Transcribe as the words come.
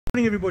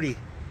Morning, everybody.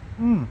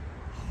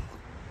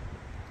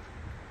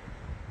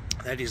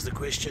 That is the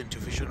question, to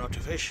fish or not to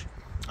fish.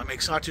 I'm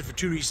excited for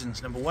two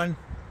reasons. Number one,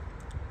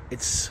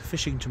 it's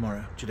fishing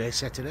tomorrow. Today's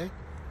Saturday.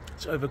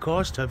 It's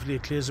overcast. Hopefully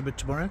it clears a bit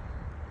tomorrow.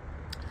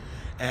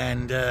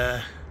 And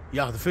yeah,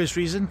 the first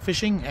reason,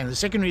 fishing. And the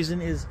second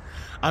reason is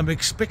I'm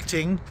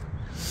expecting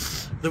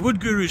the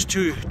Wood Gurus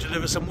to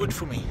deliver some wood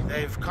for me.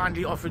 They've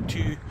kindly offered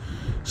to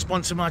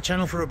sponsor my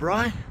channel for a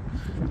braai,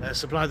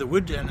 supply the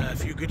wood and a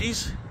few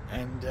goodies.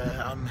 And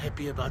I'm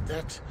happy about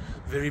that.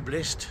 Very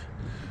blessed.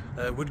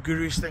 Wood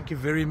Gurus, thank you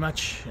very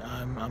much.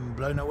 I'm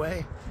blown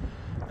away.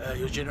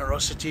 Your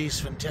generosity is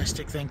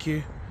fantastic. Thank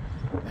you.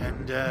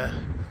 And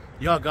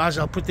yeah, guys,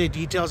 I'll put their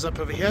details up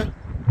over here,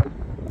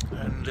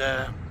 and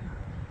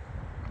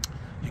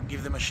you can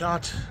give them a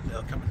shout.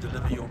 They'll come and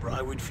deliver your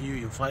braai wood for you,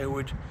 your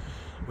firewood,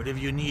 whatever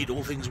you need,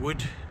 all things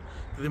wood.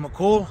 Give them a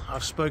call.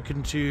 I've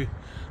spoken to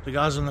the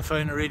guys on the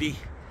phone already.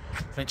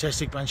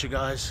 Fantastic bunch of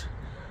guys.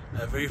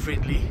 Very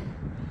friendly.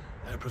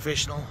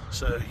 Professional.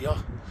 So yeah,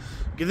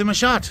 give them a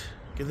shout,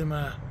 give them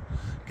a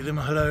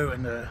hello,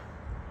 and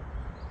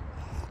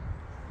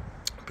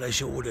place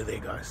your order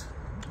there, guys.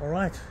 All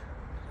right,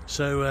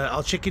 so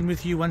I'll check in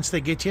with you once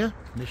they get here.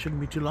 They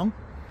shouldn't be too long,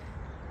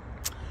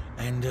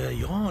 and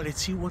yeah,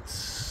 let's see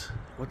what's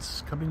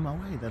coming my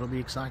way. That'll be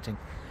exciting.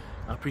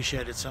 I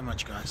appreciate it so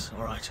much, guys.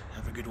 All right,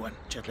 have a good one.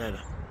 Chat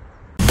later.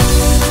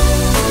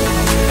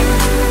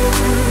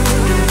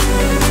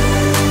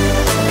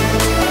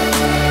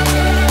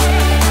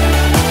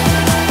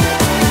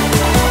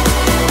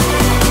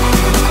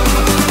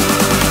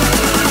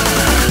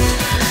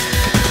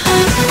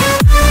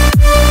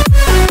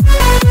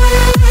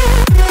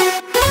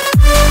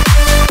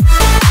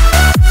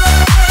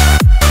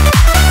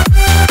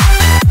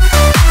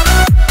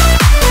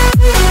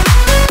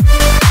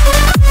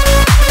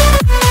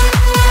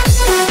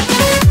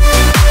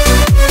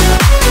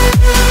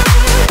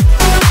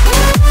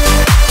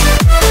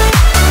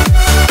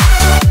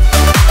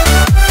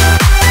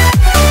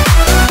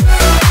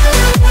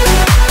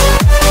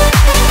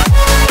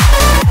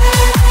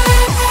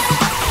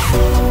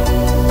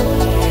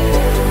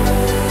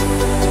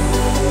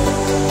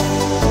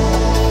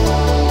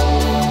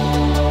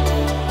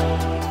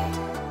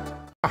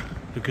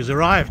 Look who's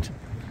arrived.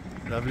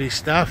 Lovely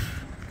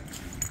stuff.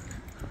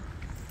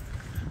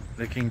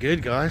 Looking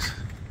good, guys.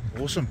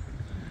 Awesome.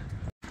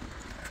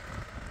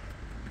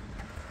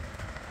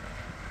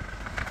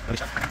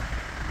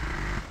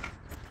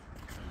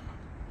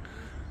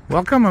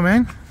 Welcome, my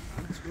man.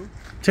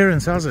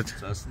 Terence, how's it?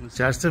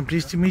 Justin,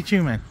 pleased to meet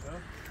you, man.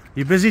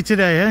 You busy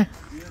today, eh?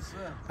 Yes,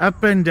 sir.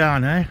 Up and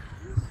down, eh? Yes,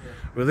 sir.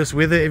 With this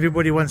weather,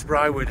 everybody wants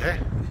braai wood, eh?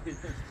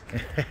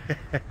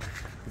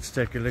 Let's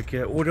take a look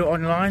here. Order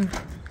online.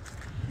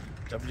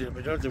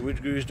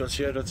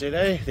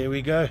 www.thewoodgurus.co.za. There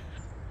we go.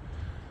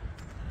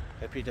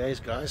 Happy days,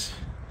 guys.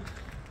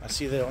 I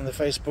see that on the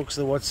Facebooks,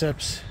 the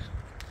WhatsApps.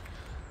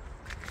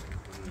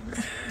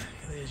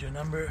 There's your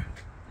number.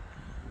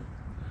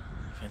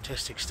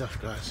 Fantastic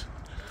stuff, guys.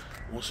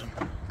 Awesome.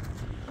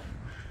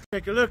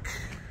 Take a look.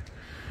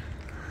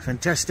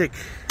 Fantastic.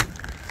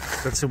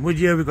 Got some wood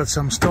here. We've got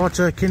some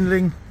starter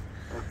kindling.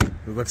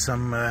 We've got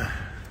some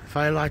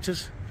fire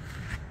lighters.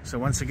 So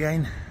once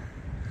again,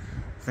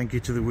 thank you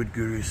to the Wood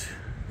Gurus.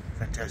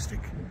 Fantastic.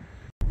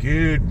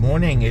 Good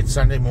morning. It's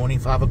Sunday morning,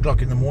 5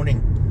 o'clock in the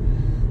morning.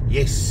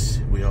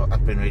 Yes, we are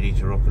up and ready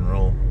to rock and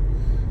roll.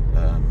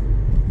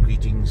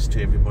 Greetings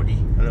to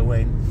everybody. Hello,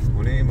 Wayne.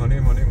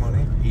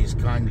 Morning. He's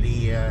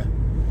kindly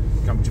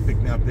come to pick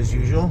me up as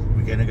usual.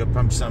 We're going to go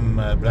pump some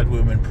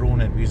bloodworm and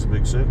prawn at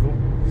Weserberg Circle.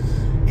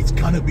 It's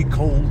going to be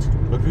cold,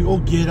 but we're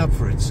all geared up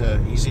for it. So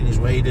he's in his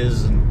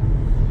waders and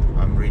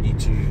I'm ready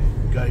to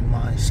go in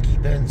my ski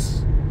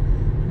pants.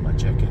 My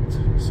jacket.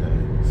 So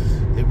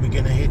then we're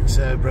going to hit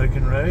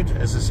Broken Road,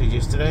 as I said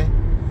yesterday.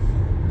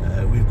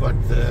 We've got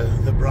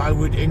the braai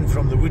wood in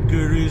from the Wood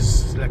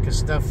Gurus, lacquer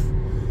stuff.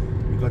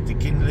 We've got the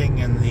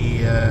kindling and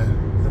the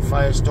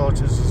fire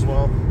starters as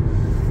well.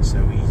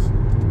 So we're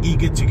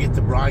eager to get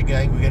the braai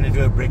going. We're going to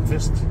do a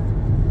breakfast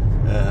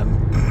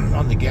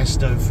on the gas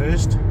stove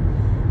first.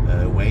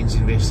 Wayne's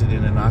invested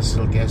in a nice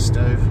little gas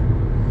stove.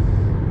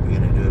 We're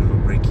going to do a little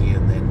brekkie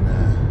and then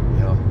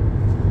yeah,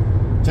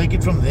 take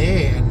it from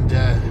there and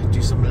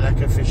do some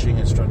lacquer fishing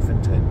at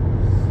Strandfontein,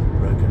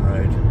 Broken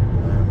Road.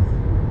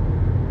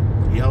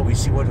 Yeah, we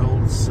see what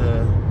holds,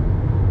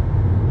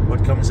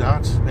 what comes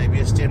out. Maybe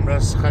a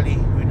Stenbras, Khali,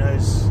 who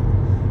knows,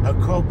 a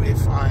cob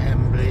if I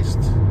am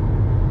blessed.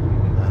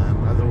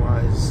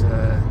 Otherwise,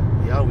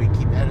 yeah, we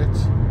keep at it.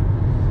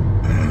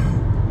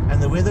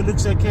 And the weather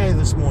looks okay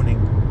this morning,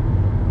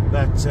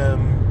 but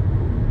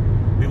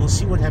we will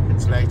see what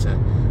happens later.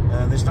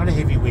 There's not a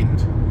heavy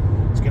wind.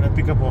 It's going to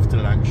pick up after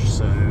lunch,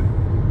 so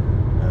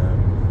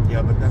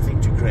yeah, but nothing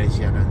too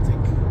crazy, I don't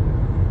think.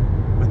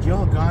 But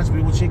yeah, guys,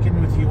 we will check in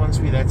with you once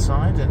we're that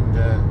side, and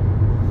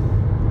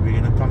we're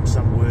going to pump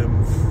some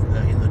worm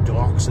in the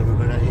dark, so we've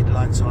got our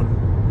headlights on,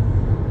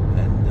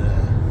 and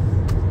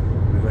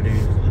we've got to,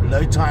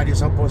 low tide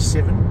is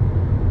 7:30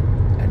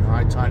 and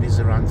high tide is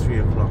around 3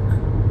 o'clock.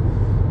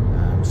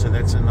 So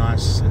that's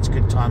it's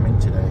good timing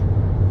today.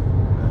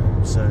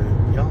 So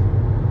yeah,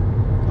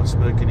 I've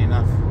spoken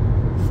enough.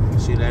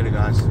 See you later,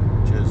 guys.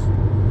 Cheers.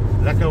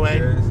 Luck away.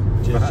 Cheers.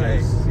 Cheers. Bye.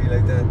 Cheers. See you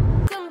later.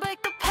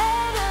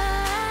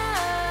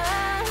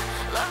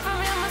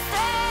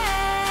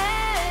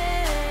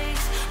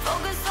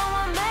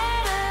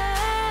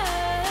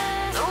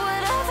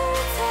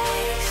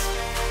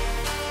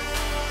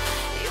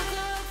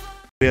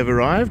 We have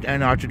arrived,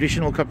 and our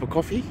traditional cup of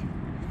coffee,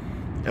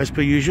 as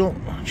per usual.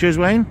 Cheers,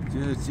 Wayne.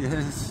 Cheers,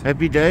 cheers.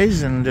 Happy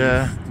days, and Do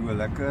a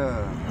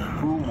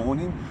lekker cool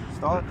morning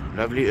start.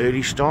 lovely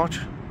early start.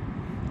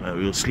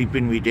 We'll sleep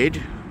when we're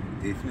dead.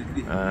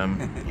 Definitely.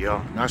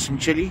 Yeah, nice and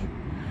chilly.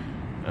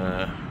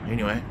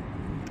 Anyway,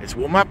 let's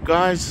warm up,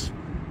 guys.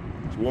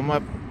 Let's warm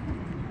up.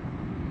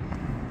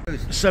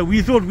 So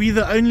we thought we're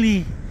the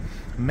only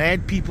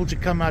mad people to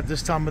come out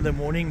this time of the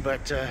morning,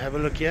 but have a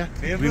look here.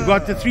 We've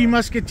got the Three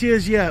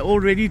Musketeers here, all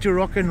ready to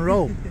rock and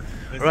roll.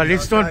 Right,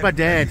 let's start by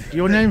Dad.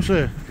 Your name,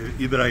 sir?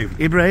 Ibrahim.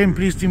 Ibrahim,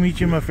 pleased to meet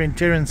you, my friend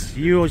Terence.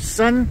 Your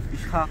son?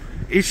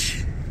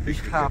 Ish.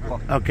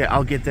 Okay,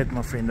 I'll get that,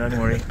 my friend, don't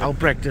worry. I'll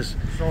practice.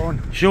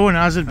 Sean,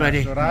 how's it,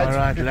 buddy?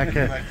 Alright,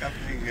 lekker.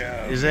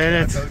 Is that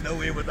it? I don't know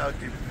where without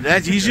him.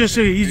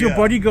 He's your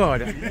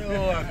bodyguard.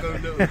 No, I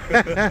don't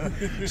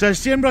know. So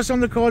Steenbras on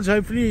the cards,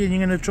 hopefully, and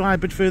you're going to try a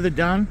bit further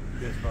down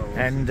Yes, my wife.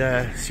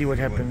 and see what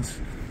happens.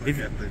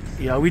 happens.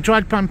 Yeah, we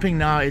tried pumping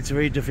now, it's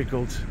very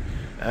difficult.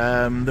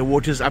 The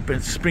water's up,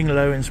 it's spring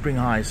low and spring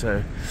high,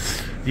 so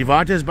die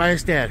water is baie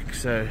sterk.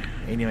 So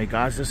anyway,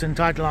 guys, this in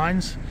tight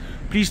lines.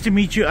 Pleased to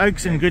meet you,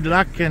 Oaks, and good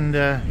luck, and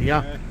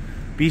yeah,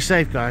 be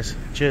safe, guys.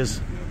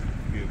 Cheers.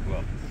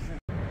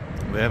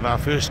 We have our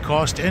first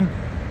cast in.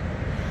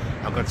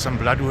 I've got some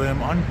bloodworm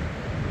on.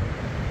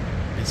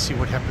 Let's see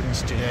what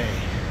happens today.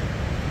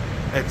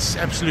 It's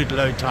absolute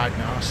low tide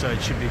now, so it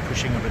should be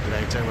pushing a bit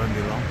later, won't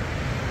be long.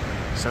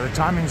 So the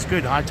timing's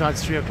good. High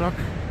tide's 3 o'clock.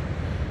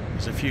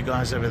 There's a few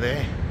guys over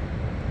there,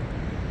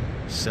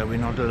 so we're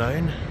not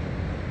alone.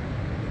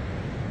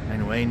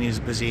 And Wayne is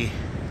busy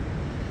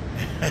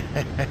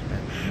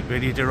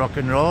ready to rock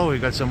and roll. We've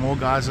got some more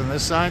guys on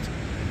this side.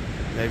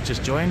 They've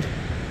just joined.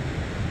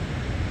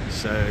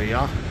 So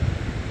yeah,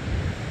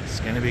 it's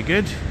going to be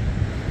good.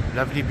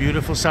 Lovely,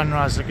 beautiful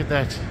sunrise. Look at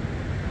that.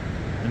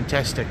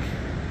 Fantastic.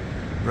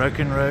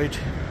 Broken Road,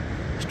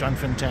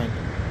 Strandfontein.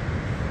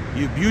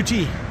 You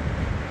beauty.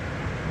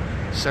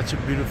 Such a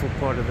beautiful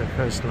part of the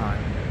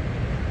coastline.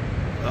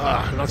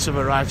 Lots of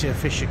variety of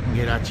fish you can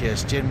get out here.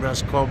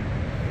 Steenbras, Cobb,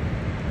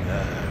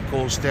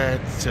 Kolstad,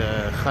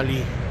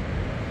 Gully.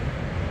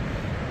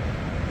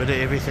 Bit of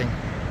everything.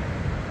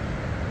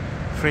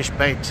 Fresh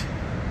bait.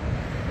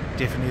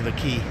 Definitely the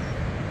key.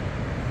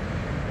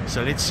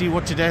 So let's see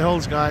what today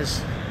holds,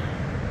 guys.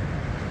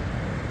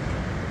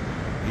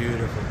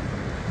 Beautiful.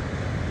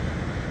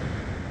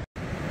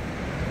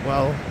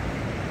 Well,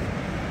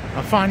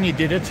 I finally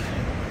did it.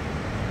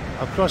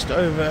 I crossed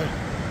over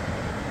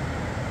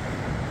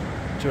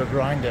to a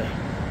grinder,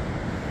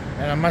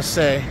 and I must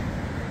say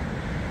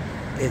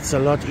it's a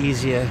lot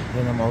easier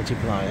than a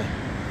multiplier,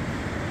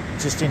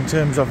 just in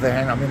terms of the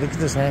handle. I mean, look at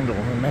this handle,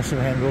 a massive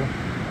handle.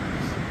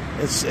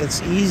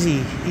 It's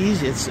easy,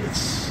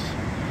 it's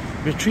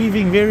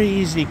retrieving very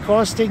easily.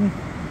 Casting,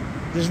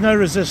 there's no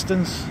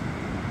resistance.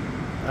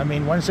 I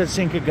mean, once that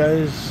sinker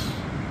goes,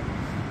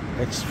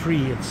 it's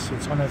free,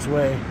 it's on its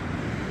way.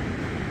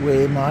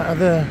 Where my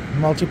other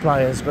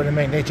multiplier's got a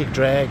magnetic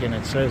drag and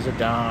it slows it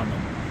down.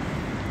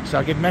 So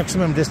I get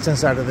maximum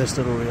distance out of this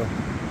little reel.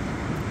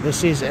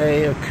 This is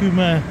a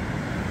Okuma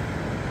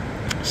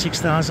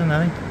 6000,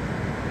 I think.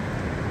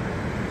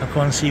 I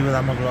can't see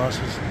without my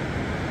glasses.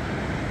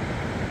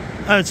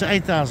 Oh, it's an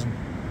 8000.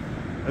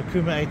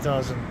 Okuma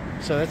 8000.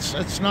 So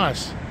that's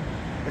nice.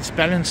 It's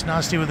balanced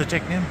nicely with the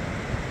Technium.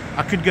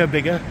 I could go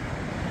bigger,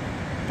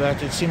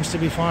 but it seems to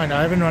be fine.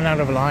 I haven't run out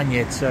of line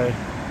yet, so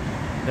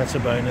that's a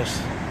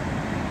bonus.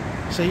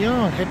 So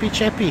yeah, happy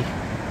chappy.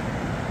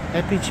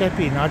 Happy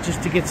chappy. Now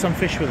just to get some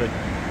fish with it,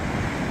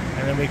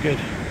 and then we're good.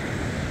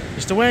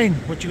 Mr. Wayne,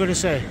 what you got to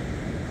say?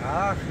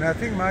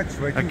 Nothing much.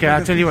 Okay,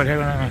 I'll tell you what.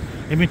 Hang on.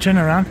 Let me turn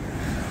around.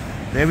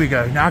 There we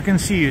go. Now I can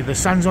see you. The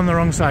sun's on the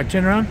wrong side.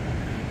 Turn around.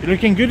 You're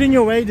looking good in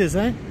your waders,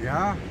 eh?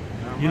 Yeah.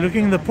 You're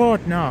looking the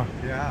part now.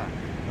 Yeah.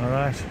 All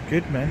right.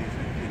 Good, man.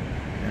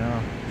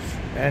 Yeah.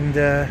 And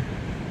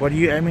what are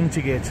you aiming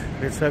to get?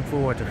 Let's hope for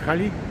what? A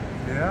Gully?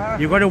 Yeah.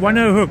 You got a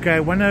 1-0 hook, eh?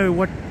 1-0.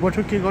 What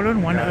hook you got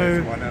on? 1-0.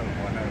 Yeah,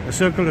 1-0. A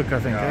circle hook, I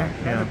think, Yeah.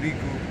 eh? Not a big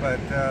hook, but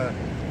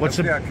What's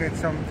hopefully the- I catch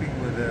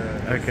something with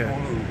a Okay.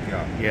 smaller hook.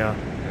 Yeah. Yeah.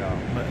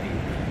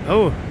 Yeah.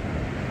 Oh.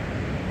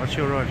 What's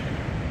your rod?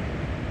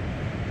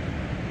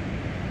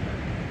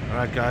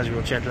 Alright, guys,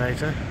 we'll chat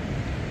later.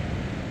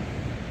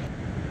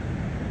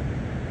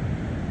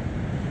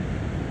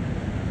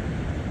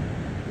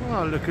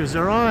 Well, look who's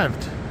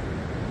arrived.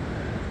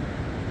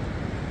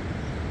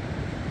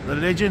 The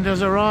legend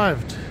has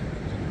arrived.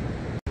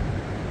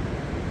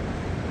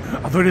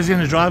 I thought he was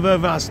going to drive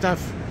over our stuff.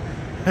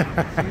 Seems like it,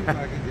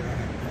 yeah.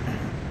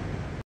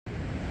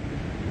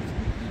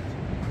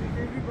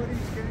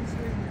 Everybody's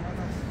cancelling on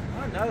us.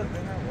 Oh no,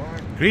 then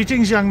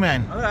Greetings, young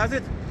man. Hello, how's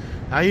it?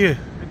 How are you?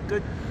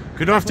 Good.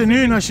 Good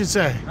afternoon, I should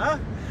say. Huh?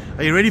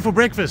 Are you ready for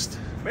breakfast?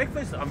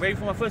 Breakfast? I'm ready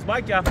for my first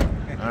bite, yeah.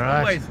 All right.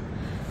 Always.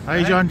 How are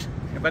you, John?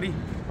 Hey, buddy.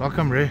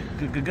 Welcome, Ray.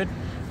 Good.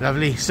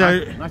 Lovely. So,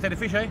 Nice day to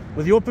fish, eh?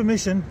 with your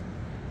permission,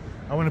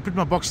 I want to put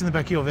my box in the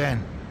back of your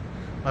van.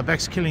 My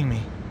back's killing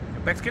me.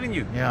 Your back's killing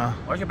you? Yeah.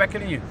 Why's your back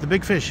killing you? The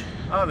big fish.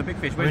 Oh, the big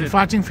fish. I've Where's been it?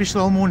 fighting fish the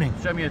whole morning.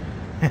 Show me it.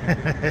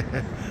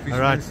 All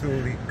right.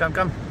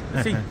 Come.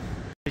 Let's see.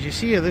 As you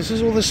see here, this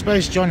is all the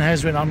space John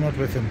has when I'm not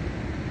with him.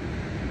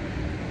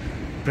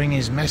 Bring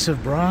his massive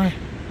braai.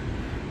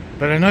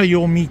 But I know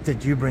your meat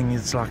that you bring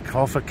is like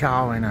half a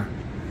cow and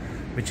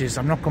which is,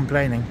 I'm not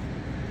complaining.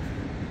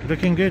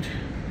 Looking good.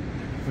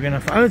 We're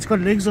gonna, oh, it's got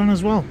legs on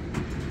as well.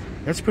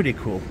 That's pretty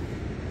cool.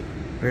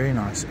 Very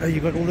nice. Oh,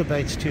 you got all the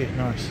baits too.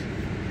 Nice.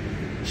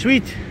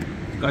 Sweet.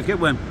 You guys get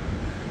one?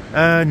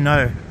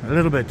 No, a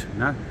little bit.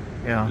 No?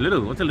 Yeah.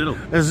 Little? What's a little?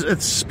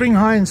 It's spring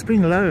high and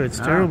spring low. It's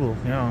Ah. terrible.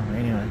 Yeah,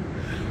 anyway.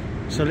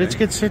 So let's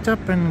get set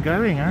up and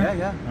going, huh?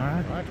 Yeah.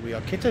 All right, we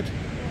are kitted.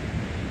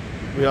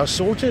 We are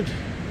sorted.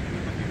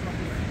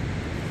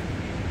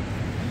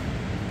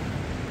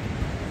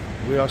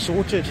 We are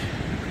sorted.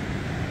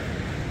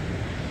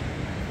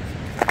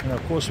 And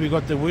of course we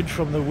got the wood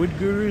from the wood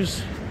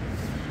gurus.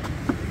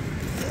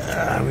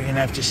 We're going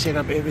to have to set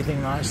up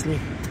everything nicely.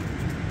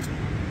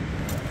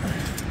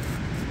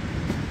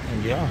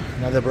 And yeah,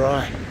 another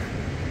braai.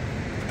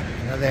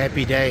 Another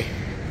happy day.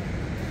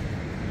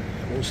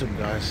 Awesome,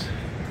 guys.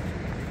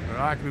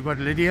 Alright, we've got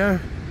Lydia,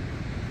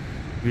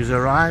 who's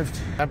arrived.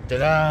 Up to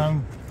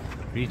down.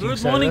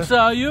 Good morning, sir.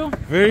 How are you?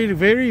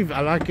 Very,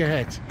 I like your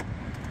hat.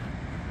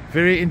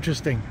 Very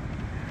interesting.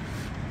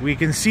 We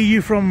can see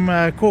you from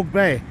Cork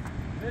Bay.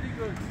 Very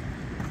good.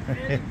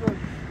 Very good.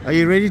 Are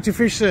you ready to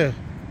fish, sir?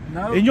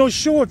 No. In your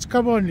shorts,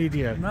 come on,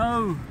 Lydia.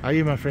 No. How are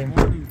you, my friend?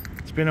 Morning.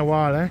 It's been a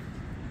while, eh?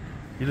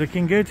 You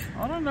looking good?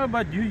 I don't know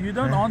about you. You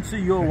don't answer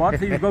your what.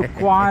 You go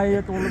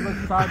quiet all of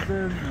a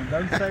sudden. And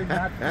don't say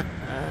nothing.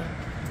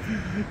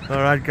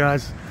 Alright,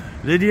 guys.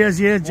 Lydia's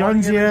here,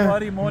 John's Morning, here.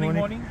 everybody.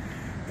 Morning.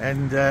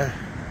 And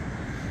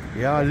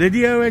yeah,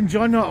 Lydia and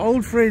John are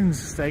old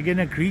friends. They're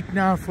gonna greet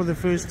now for the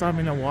first time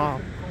in a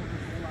while.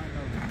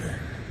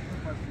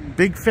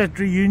 Big fat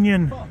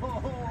reunion.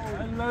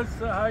 Hello,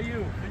 sir. How are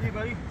you?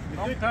 Anybody?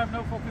 Long time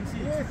no fucking see.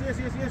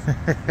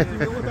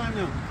 Yes. All time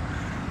now.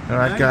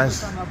 Alright,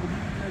 guys.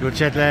 We'll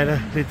chat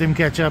later. Let them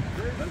catch up.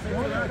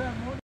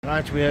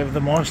 Right, we have the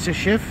master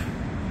chef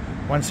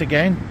once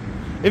again.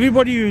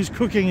 Everybody who's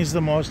cooking is the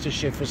master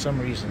chef for some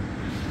reason.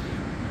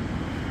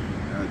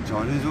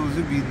 John has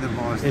also been the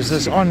master. Is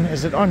this chef. on?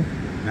 Is it on?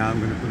 Now I'm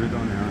going to put it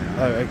on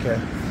now. Oh, okay.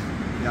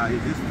 Yeah, you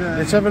just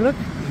Let's have a look.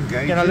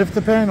 engage Can I it. lift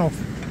the pan off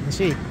and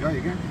see? Yeah,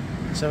 you can.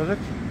 Let's have a look.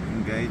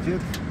 Engage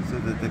it so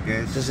that the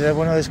gas... Does it have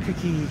one of those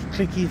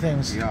clicky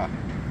things? Yeah.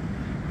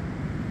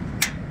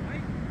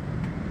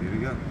 Here we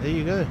go. There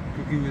you go.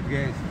 Cooking with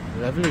gas.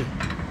 Lovely.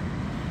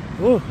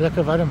 Oh,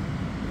 lekker warm.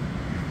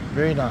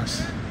 Very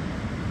nice.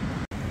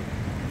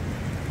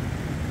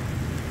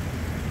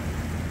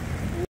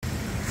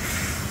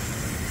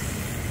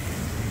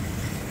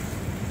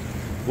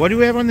 What do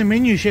we have on the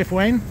menu, Chef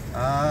Wayne?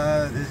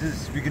 We're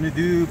going to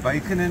do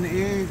bacon and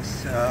eggs,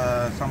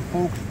 some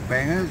pork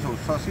bangers or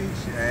sausage,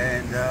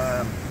 and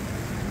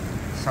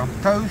some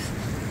toast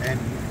and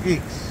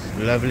eggs.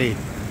 Lovely.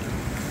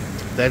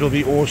 That'll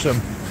be awesome.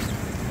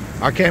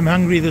 I came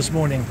hungry this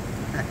morning.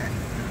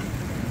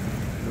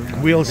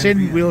 We'll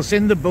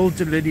send the bill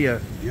to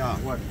Lydia. Yeah,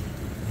 what?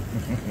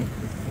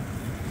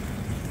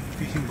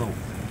 Fishing bowl.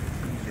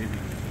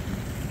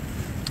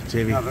 It's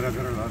heavy. Yeah, but I've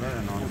got a lot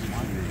of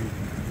non-fishing.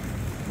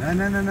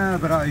 No,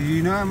 but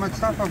you know how much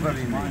stuff I've got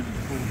in there.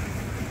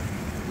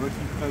 Work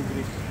in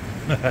progress.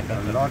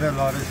 A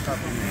lot of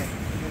stuff in there.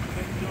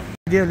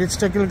 Yeah, let's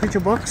take a look at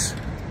your box.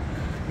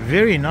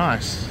 Very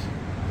nice.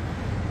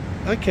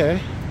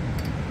 Okay.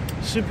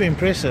 Super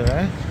impressive,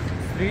 eh?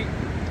 3.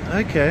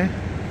 Okay.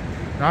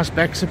 Nice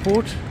back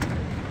support.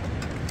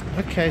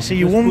 Okay, so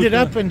you Just warmed put it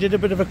up and did a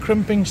bit of a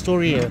crimping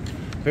story here.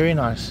 Very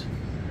nice.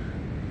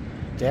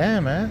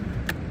 Damn, eh?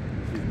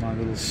 This is my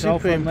little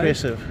Super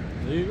impressive.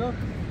 There you go.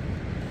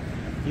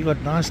 You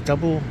got nice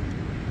double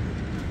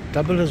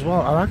as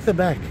well. I like the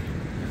back.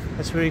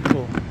 That's very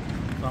cool.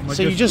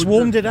 So you just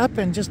warmed it up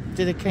and just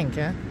did a kink,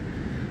 eh?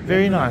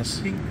 Very nice.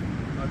 I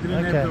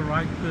didn't Okay. have the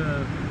right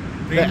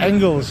The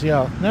angles,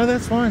 yeah. No,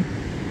 that's fine.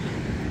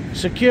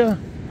 Secure.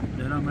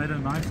 Then I made a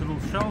nice little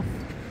shelf.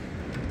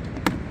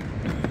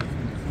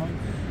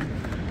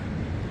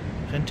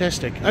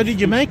 Fantastic. Oh, did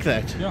you make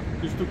that? Yeah,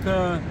 just took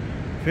a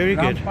Very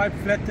round good. pipe,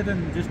 flattened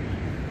and just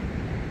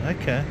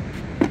Okay.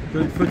 so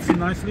it fits in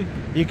nicely.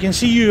 You can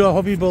see you're a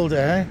hobby builder,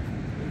 eh? There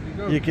you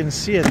go. You can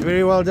see it.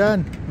 Very well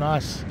done.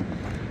 Nice.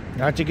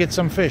 Now to get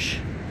some fish.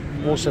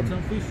 Yeah, Awesome. get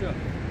some fish, yeah.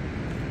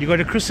 You got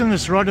to christen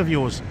this rod of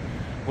yours.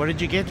 What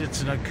did you get?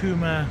 It's an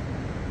Akuma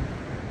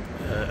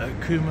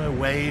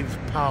Wave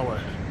Power.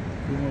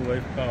 Puma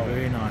Wave Power.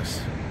 Very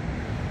nice.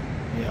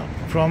 Yeah.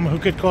 From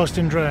Hook It Cast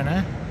and Drone,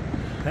 eh?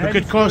 That Hook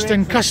It is Cast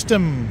and correct,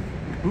 Custom.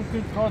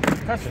 booking cards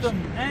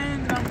custom,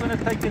 and I'm going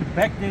to take it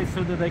back there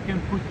so that they can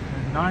put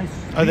a nice.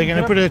 Are they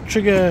going to put a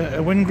trigger,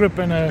 a wind grip,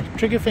 and a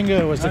trigger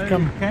finger, or was it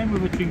come? It came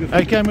with a trigger Oh,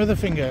 it came with a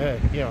finger,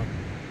 yeah.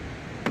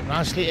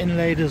 Nicely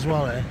inlaid as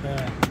well, eh?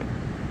 Yeah.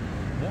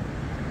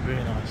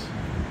 Very nice.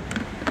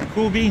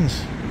 Cool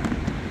beans.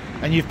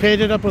 And you've paired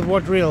it up with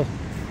what reel?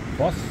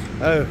 Boss.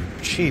 Oh,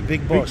 gee,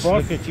 big boss.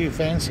 Boss. Look at you,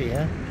 fancy,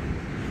 eh?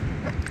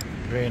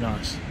 Very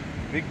nice.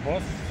 Big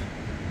boss.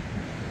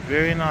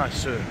 Very nice,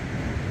 sir.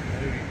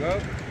 There we go.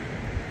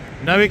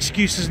 No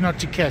excuses not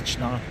to catch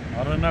now.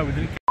 I don't know. We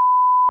didn't.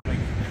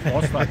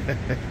 Boss like.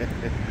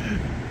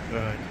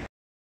 Right.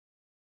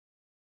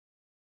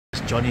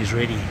 Johnny's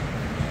ready.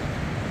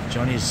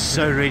 Johnny's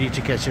so ready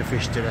to catch a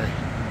fish today.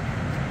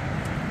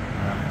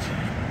 Right.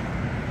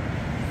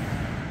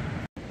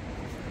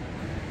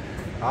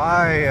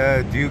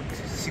 Hi, Duke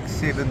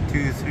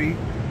 6723.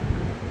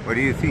 What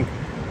do you think?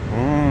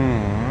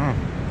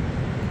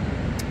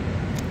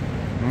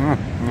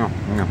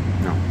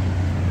 No.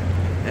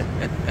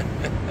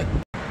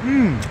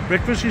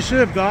 Breakfast is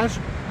served, guys.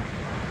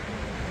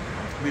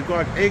 We've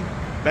got egg,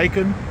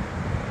 bacon,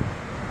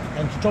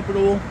 and to top it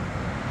all,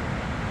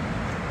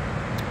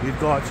 we've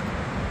got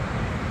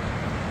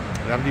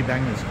lovely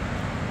bangers.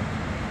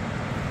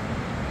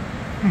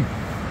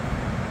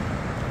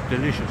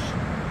 Delicious.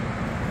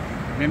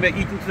 Remember,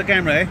 eating to the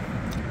camera, eh?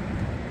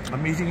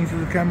 I'm eating into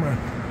the camera.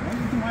 Why are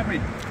you eating my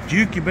bread?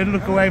 Duke, you better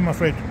look away, my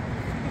friend.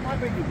 Eat my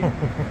bread, you did.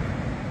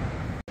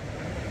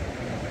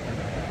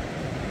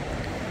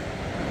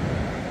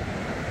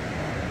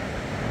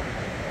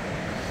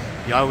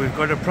 Yeah, we've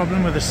got a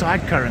problem with the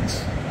side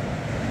currents.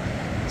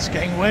 It's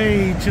going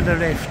way to the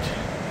left,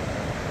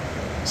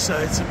 so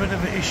it's a bit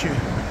of an issue.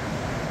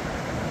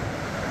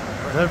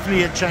 But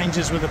hopefully it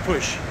changes with a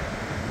push,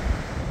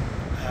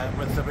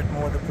 with a bit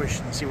more of the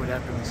push, and see what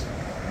happens.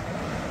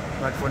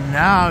 But for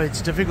now, it's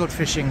difficult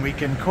fishing. We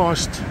can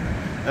cast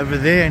over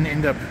there and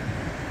end up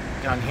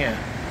down here,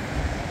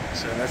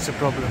 so that's a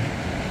problem.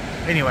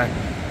 Anyway,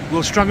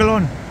 we'll struggle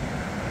on.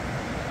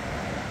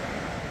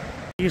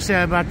 What do you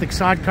say about the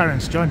side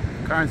currents, John?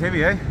 Current's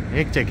heavy, eh?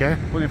 Hectic, eh?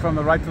 Pulling from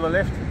the right to the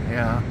left.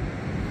 Yeah.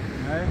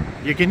 Eh?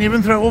 You can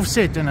even throw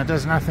offset and it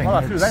does nothing. Well,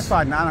 I threw that It's-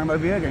 side now and I'm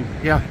over here again.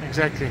 Yeah,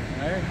 exactly.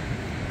 Eh?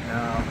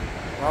 Yeah.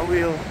 Well,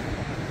 we'll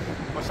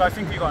What size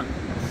think you got?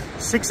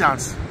 6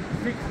 ounce.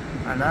 6.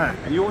 I know.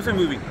 And you're also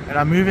moving. And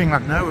I'm moving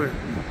like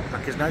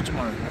there's no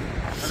tomorrow.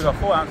 I've got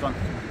 4 ounce on.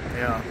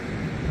 Yeah.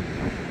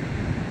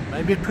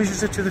 Maybe it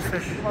pushes it to the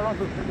fish.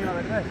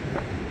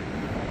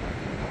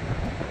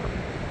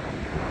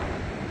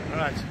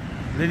 Alright.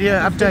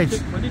 Lydia,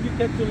 update. When did you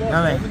catch the last? Nothing.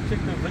 I haven't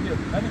checked the video.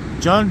 Nothing.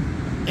 John,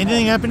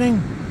 anything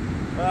happening?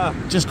 Ah,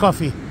 Just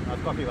coffee.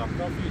 I've coffee left.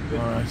 Coffee is good.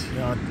 Alright.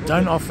 Yeah.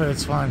 Don't offer,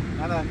 it's fine.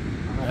 No.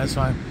 That's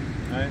fine.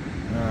 Eh?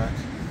 Alright.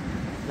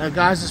 Now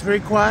guys, it's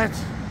very quiet.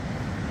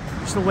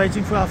 We're still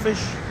waiting for our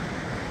fish.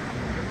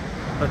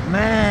 But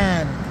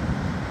man,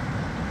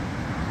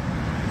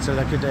 it's a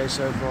lucky day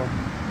so far.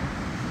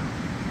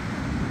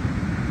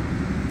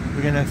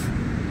 We're gonna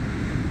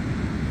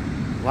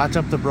light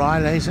up the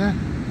braai later.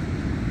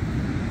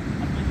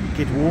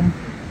 Get warm.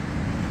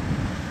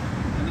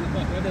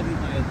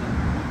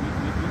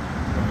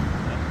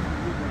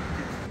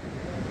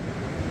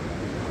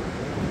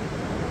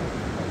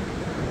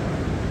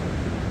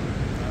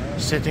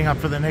 Setting up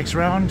for the next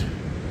round.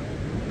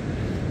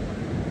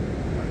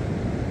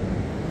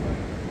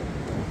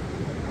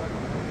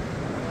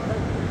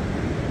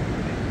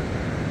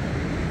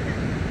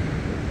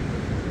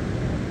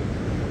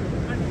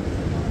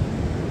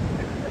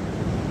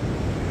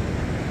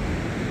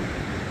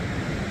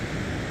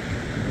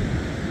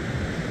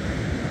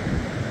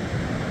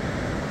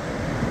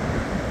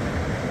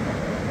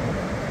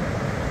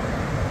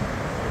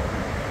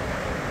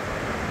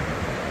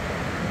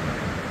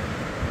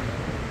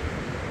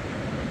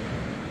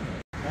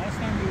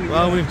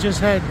 Well, we've just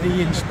had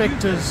the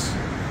inspectors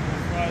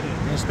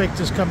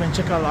come and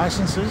check our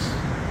licenses,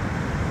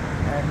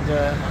 and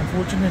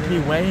unfortunately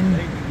Wayne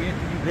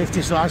left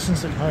his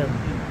license at home,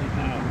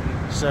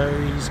 so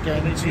he's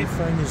going to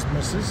phone his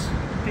missus,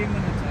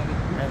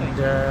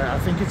 and I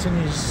think it's in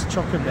his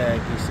chocker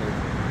bag, he said,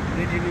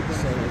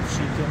 so if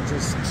she can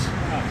just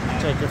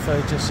take a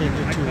photo, send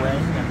it to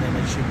Wayne, and then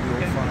it should be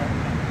all fine.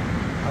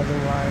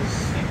 Otherwise,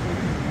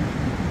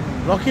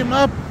 lock him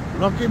up,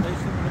 lock him.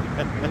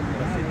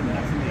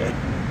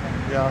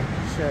 Yeah,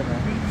 sure,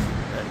 man.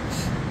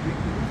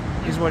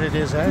 Is what it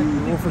is, eh?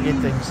 We all forget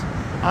things.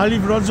 I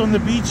leave rods on the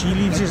beach, he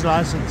leaves his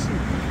license.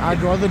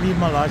 I'd rather leave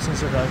my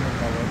license at home than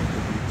my rod at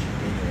the beach.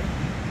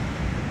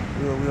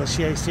 Anyway, we'll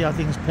see how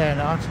things pan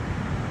out.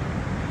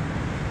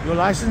 Your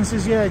license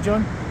is here,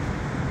 John?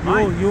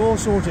 You're all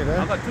sorted,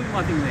 eh? I've got 2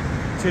 more things there.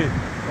 2.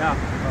 Yeah.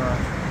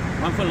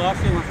 Alright. One for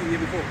last year, one for the year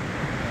before.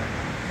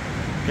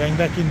 Going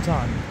back in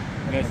time.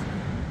 Yes.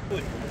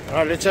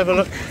 Alright, let's have a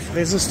look.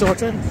 There's the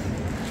starter.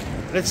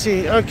 Let's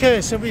see.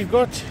 Okay, so we've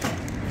got...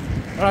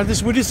 Alright,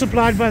 this wood is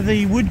supplied by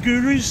the Wood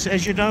Gurus,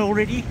 as you know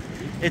already.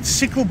 It's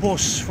Sickle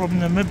Boss from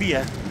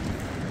Namibia.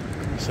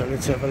 So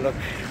let's have a look.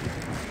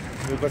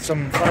 We've got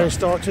some fire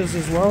starters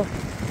as well.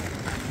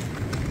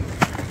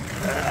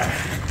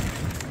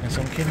 And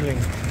some kindling.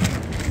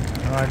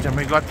 Alright, and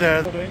we got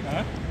the...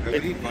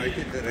 Really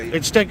invited the rain.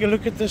 Let's take a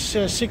look at this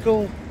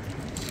sickle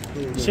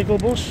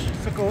bush.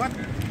 Sickle what?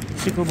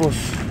 Sickle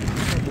bush.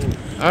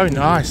 Oh,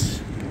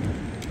 nice.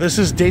 This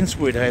is dense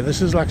wood, hey?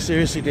 This is like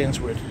seriously dense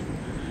wood.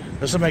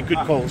 This will make good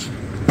coals.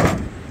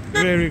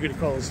 Very good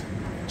coals.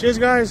 Cheers,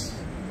 guys.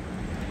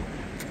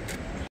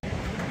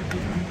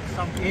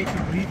 Some air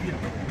to breathe in.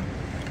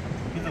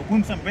 Give the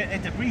womb some air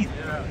to breathe.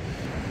 Yeah.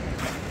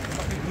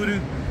 Fucking guru.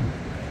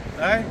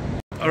 Hey?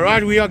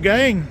 Alright, we are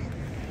going.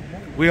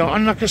 We are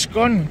on like a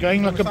scone,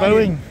 going like a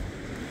Boeing.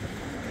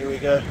 Here we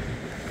go.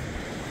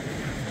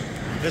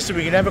 Listen,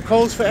 we can have a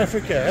coals for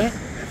Africa, eh?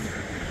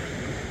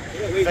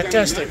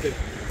 Fantastic.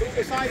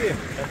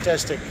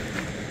 Fantastic.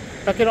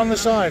 Pack it on the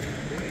side.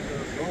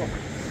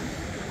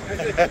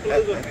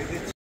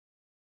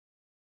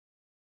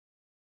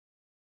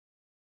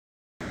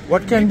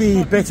 What can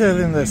be better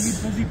than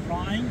this?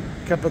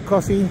 Cup of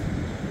coffee,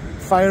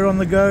 fire on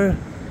the go,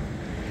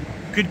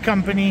 good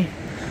company.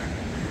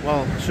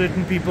 Well,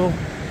 certain people.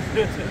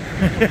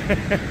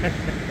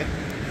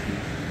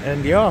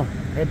 And yeah,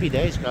 happy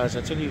days, guys,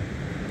 I tell you.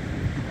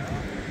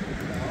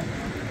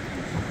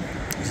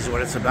 This is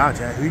what it's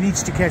about, eh? Who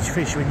needs to catch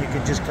fish when you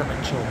can just come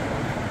and chill?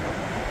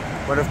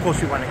 But of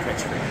course we want to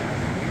catch fish.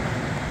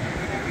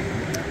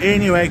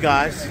 Anyway,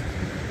 guys,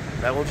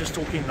 they were just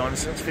talking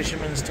nonsense,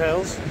 fisherman's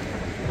tales.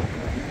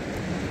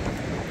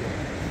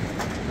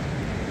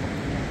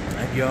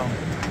 And yeah,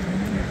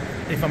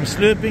 if I'm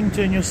slurping,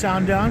 turn your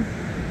sound down.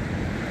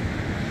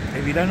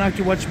 If you don't like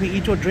to watch me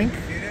eat or drink,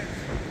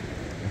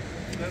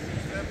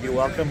 you're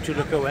welcome to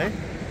look away.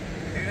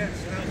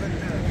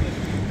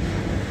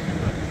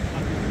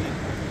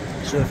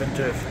 Surf and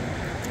turf.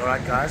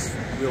 Alright, guys,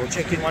 we will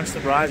check in once the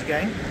braai's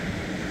going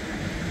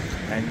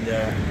and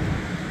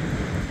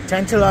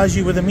tantalize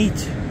you with the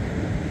meat.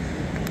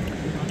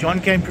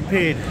 John came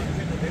prepared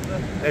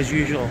as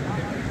usual.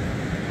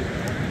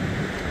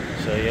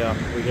 So yeah,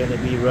 we're going to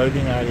be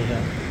rolling out of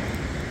here.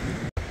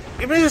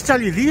 Let me just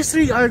tell you, these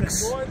three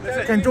oaks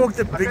can talk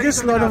the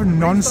biggest lot of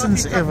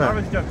nonsense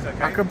ever.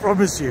 I can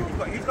promise you.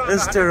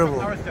 It's terrible.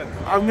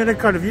 I'm going to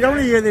cut it. You don't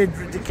want to hear their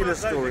ridiculous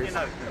stories.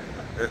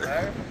 We're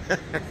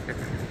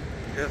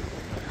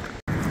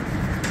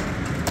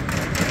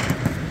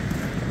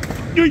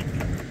going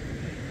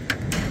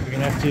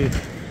to have to...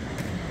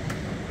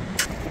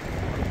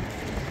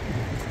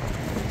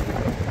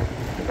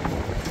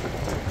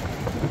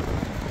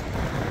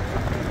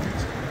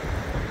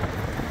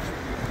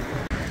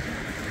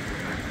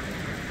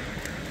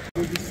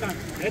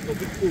 That will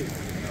be cool.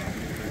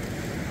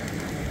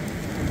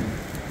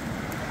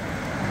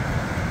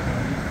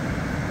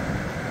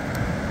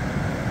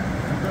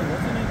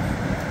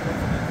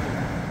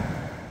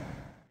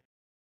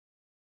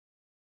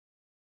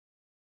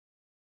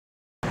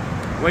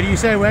 What do you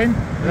say, Wayne?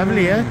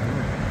 Lovely, eh?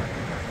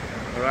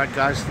 Alright,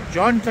 guys.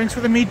 John, thanks for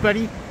the meat,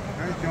 buddy.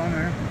 Hey, John,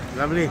 eh?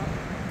 Lovely.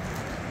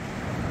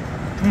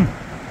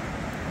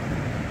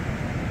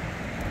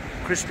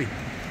 Crispy.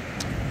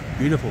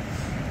 Beautiful.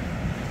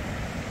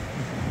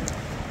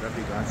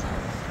 Lovely, guys.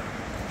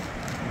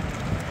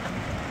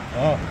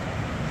 Oh.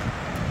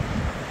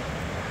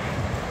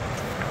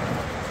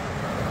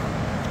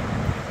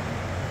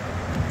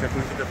 Take a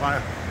look at the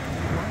fire.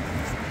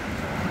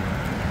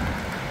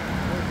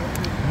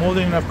 More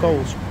than enough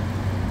coals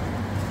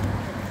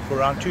for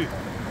round 2.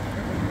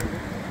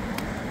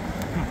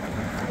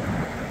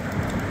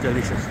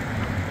 Delicious.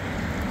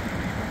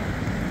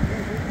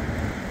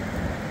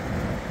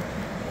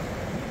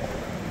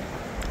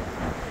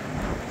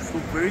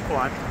 Still very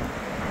quiet.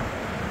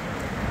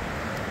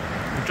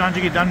 I'm trying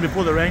to get done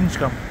before the rains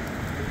come.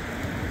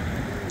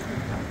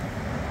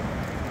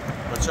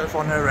 But so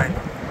far no rain.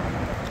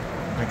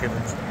 Thank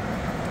heavens.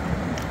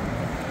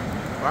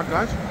 Right,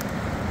 guys.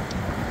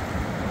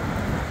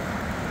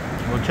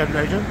 We'll chat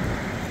later.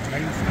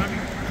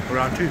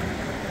 Round 2. Right.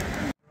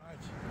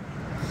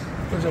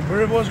 There's a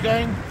boerewors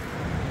going.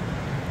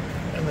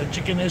 And the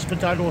chicken is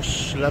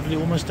potatoes. Lovely,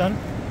 almost done.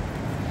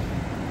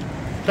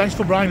 Thanks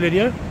for Brian,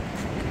 Lydia.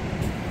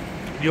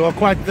 You are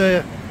quite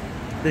the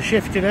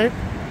chef today.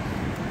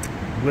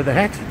 With a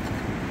hat.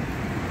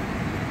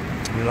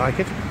 You like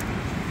it?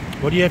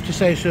 What do you have to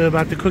say, sir,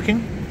 about the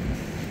cooking?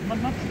 Not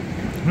much.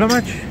 Not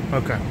much?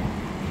 Okay.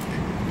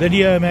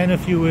 Lydia, man, a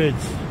few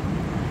words.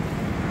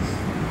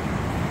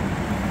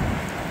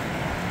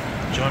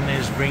 John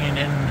is bringing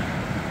in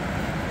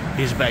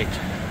his bait.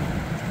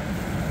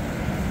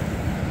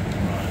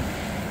 Right.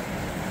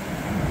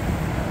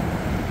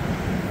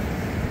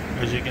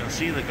 As you can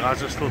see, the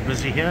guys are still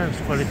busy here.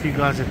 There's quite a few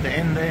guys at the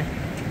end there.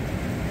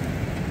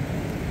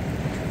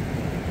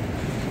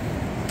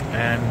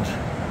 And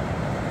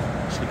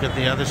let's look at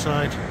the other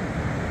side.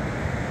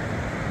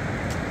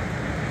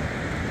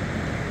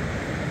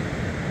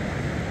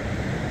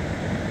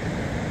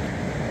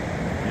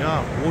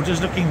 Yeah,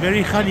 water's looking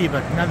very khali,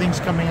 but nothing's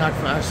coming out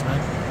for us, man.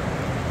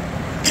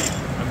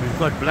 And we've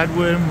got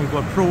bloodworm, we've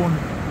got prawn.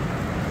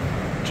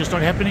 Just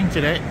not happening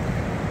today.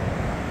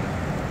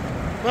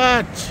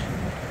 but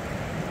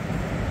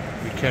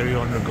we carry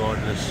on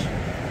regardless.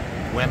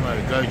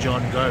 Whammo, go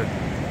John, go.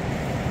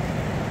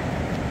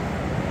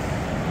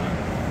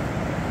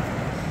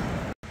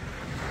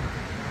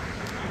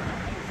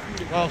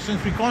 Well,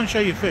 since we can't show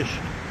you fish,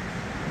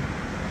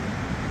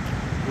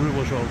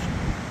 boerewors rolls.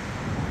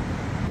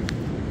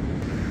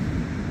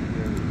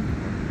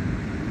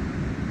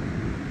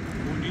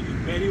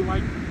 Very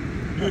white.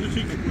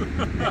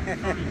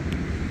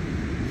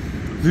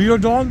 Do your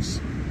dance?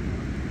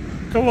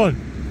 Come on.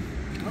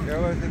 That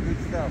was the good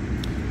stuff.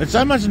 It's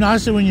so much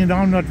nicer when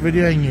I'm not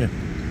videoing you.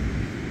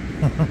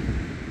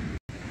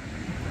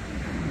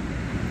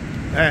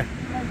 Hey.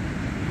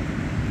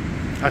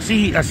 I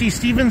see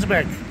Steven's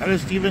back. Hello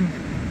Steven.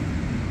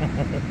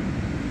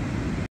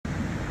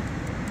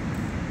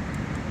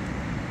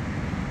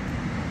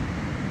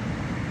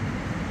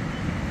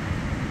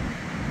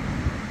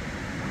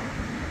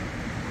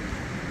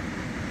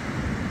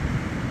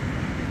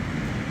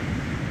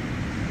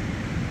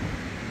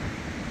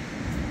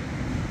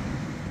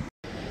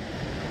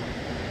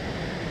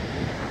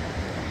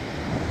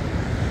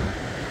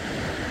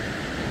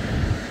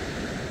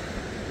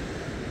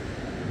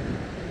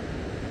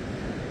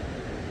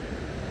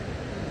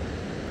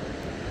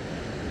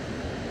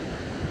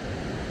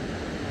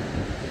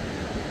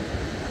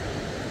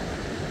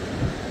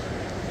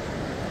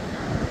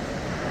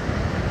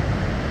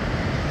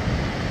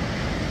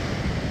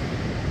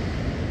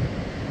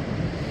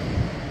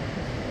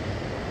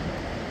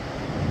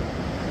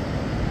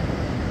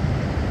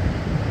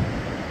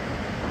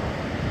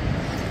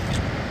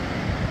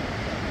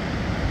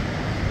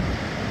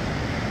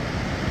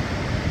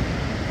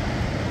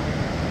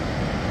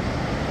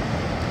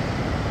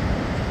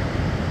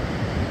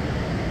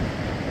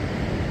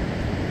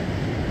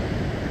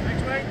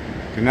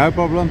 No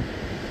problem.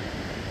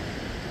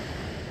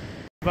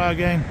 Bye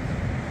again.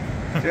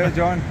 Cheers,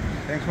 John.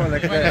 Thanks for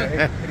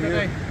lekker.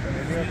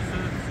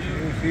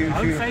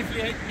 Home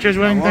safely, eh? Cheers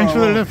Wayne, thanks for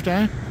the lift,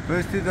 eh?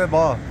 First to the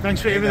bar.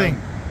 Thanks for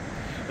everything.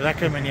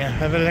 Lekker man, yeah.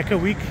 Have a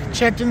lekker week.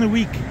 Chat in the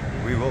week.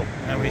 We will.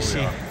 And we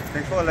see.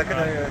 Thanks for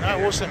lekker.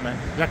 No, awesome man.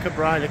 Lekker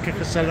braai, lekker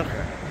gezellig.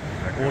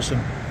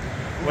 Awesome.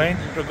 Wayne,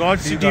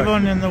 regards See to you guys.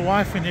 Devon and the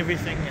wife and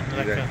everything. And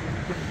lekker.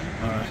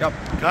 Sharp.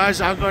 Guys,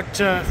 I've got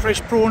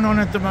fresh prawn on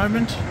at the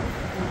moment.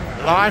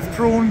 Live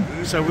prawn,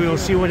 so we'll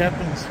see what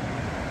happens.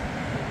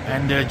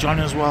 And John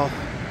as well.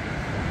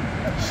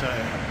 So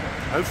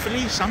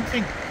hopefully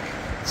something.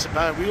 It's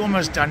about, we're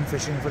almost done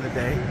fishing for the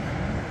day.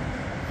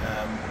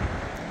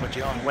 But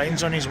yeah,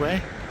 Wayne's on his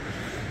way.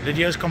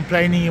 Lydia's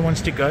complaining he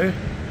wants to go.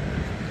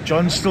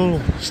 John's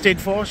still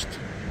steadfast.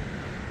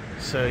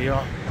 So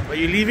yeah, are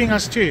you leaving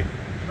us too?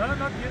 No,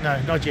 not yet.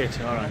 No, not yet.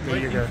 All right, there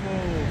you go.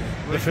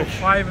 Wait for fish.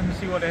 5 and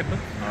see what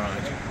happens. All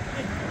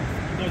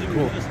right,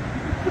 cool.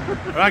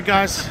 All right,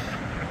 guys.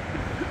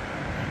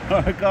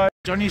 Alright, guys.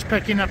 Johnny's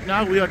packing up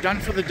now. We are done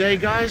for the day,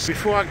 guys.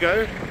 Before I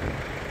go,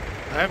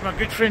 I have my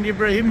good friend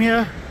Ibrahim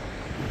here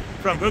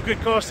from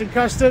Hooked Cast and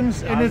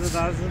Customs, and it's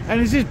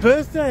his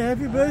birthday.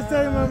 Happy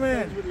birthday, my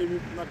man!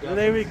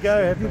 There we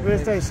go. Happy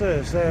birthday,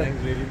 sir. So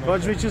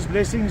God's richest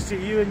blessings to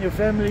you and your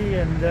family,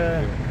 and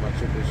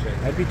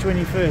happy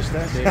 21st.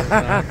 Thanks,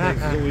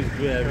 it's always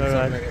good having All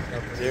right. something.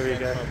 There we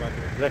go.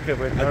 Lekker,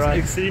 man. It's All right.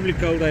 extremely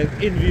cold. I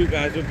envy you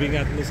guys for being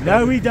out in the sky.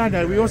 No, we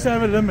done. We also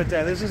have a limit.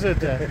 This is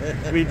it.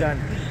 We done.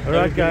 All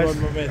right, guys. Have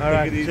a good one, my man. All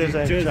right. Take it easy.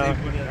 Cheers. Cheers, Ciao.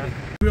 everybody.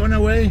 We're on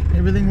our way.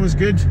 Everything was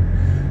good.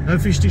 No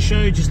fish to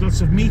show. Just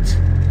lots of meat.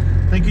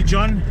 Thank you,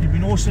 John. You've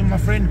been awesome, my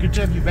friend. Good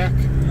to have you back.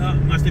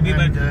 Nice to be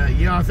back. And,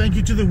 yeah, thank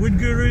you to the Wood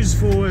Gurus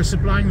for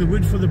supplying the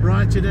wood for the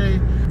bride today.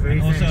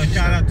 Very Also, thanks.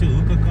 shout out to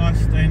Hooked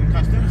Cast and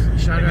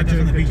Customs. Shout They out met to us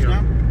on the Hooked, beach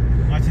yeah. now.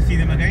 Nice to see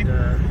them again.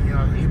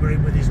 Yeah,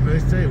 Ibrahim with his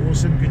birthday.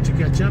 Awesome. Good to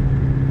catch up.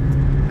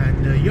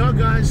 And yeah,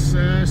 guys,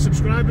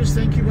 subscribers,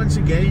 thank you once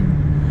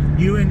again.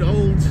 New and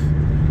old.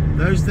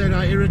 Those that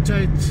I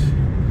irritate,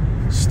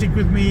 stick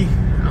with me.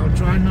 I'll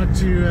try not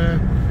to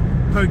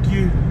poke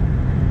you.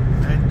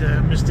 And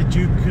Mr.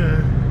 Duke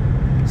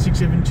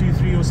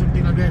 6723 or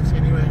something like that.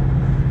 Anyway,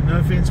 no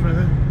offense,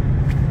 brother.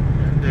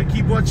 And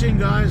keep watching,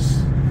 guys,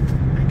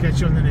 and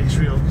catch you on the next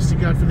reel.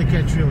 Stick out for the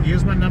catch reel.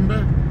 Here's my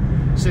number.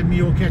 Send me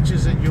your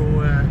catches and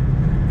your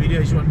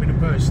videos you want me to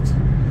post.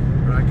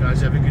 Alright,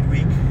 guys, have a good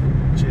week.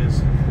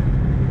 Cheers.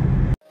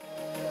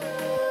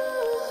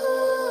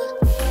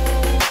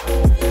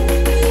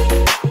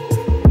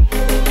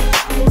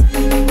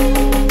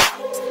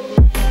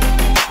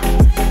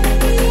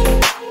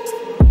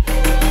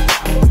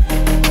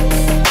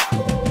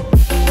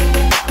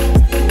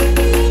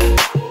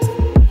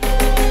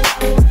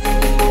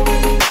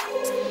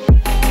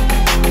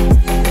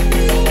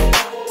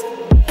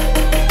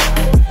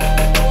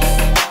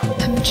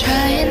 I'm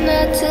trying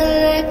not to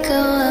let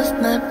go of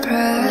my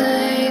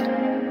pride,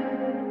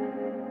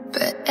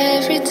 but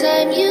every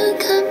time you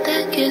come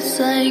back it's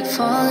like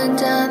falling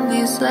down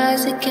these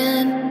lies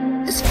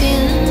again. This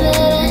feeling that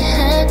I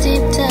have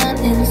deep down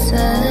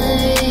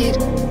inside,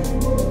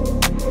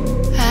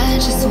 I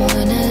just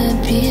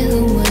wanna be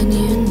the one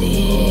you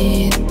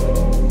need.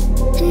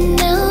 And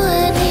now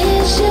I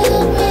need you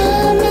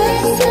by my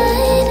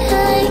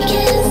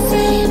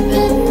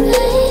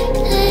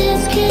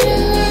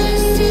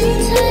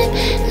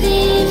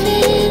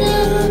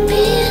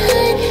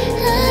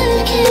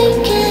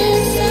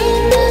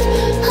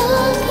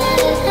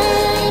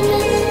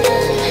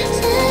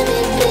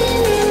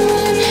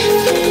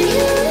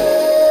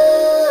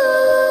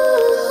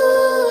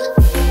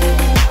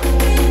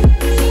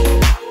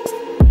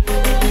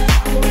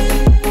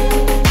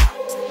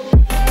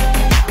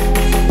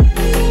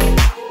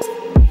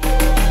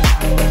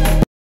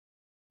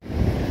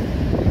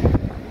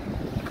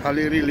Al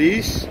die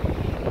release.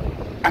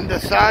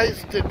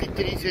 Undersized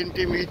 33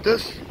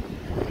 centimeters.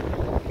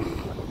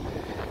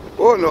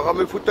 Oh, nog gaan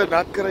my voete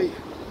nat kry.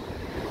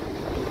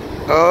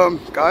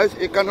 Guys,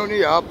 ek kan nou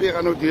nie help, ek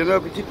gaan nou die een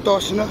bietjie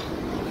tos nou.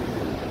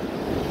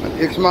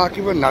 Want ek smaak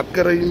nie van nat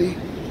kry nie.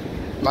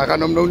 Maar ek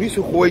gaan hom nou nie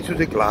so gooi soos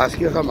ek laas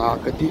keer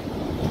gemaak het nie.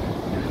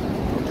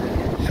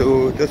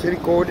 So, dis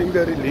recording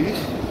the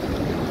release.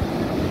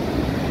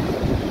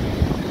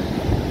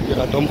 Jy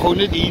gaat hom gewoon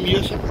net hier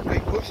neer sit,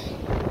 kyk ons.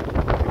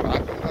 Jy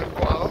maak hom dan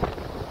kwaal.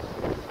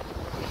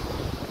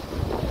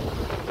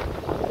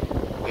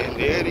 And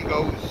there he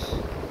goes.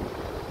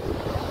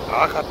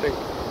 Daar gaat hy.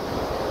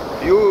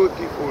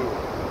 Beautiful.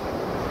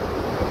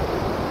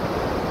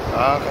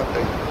 Daar gaat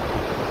hy.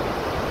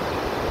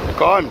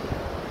 Gone.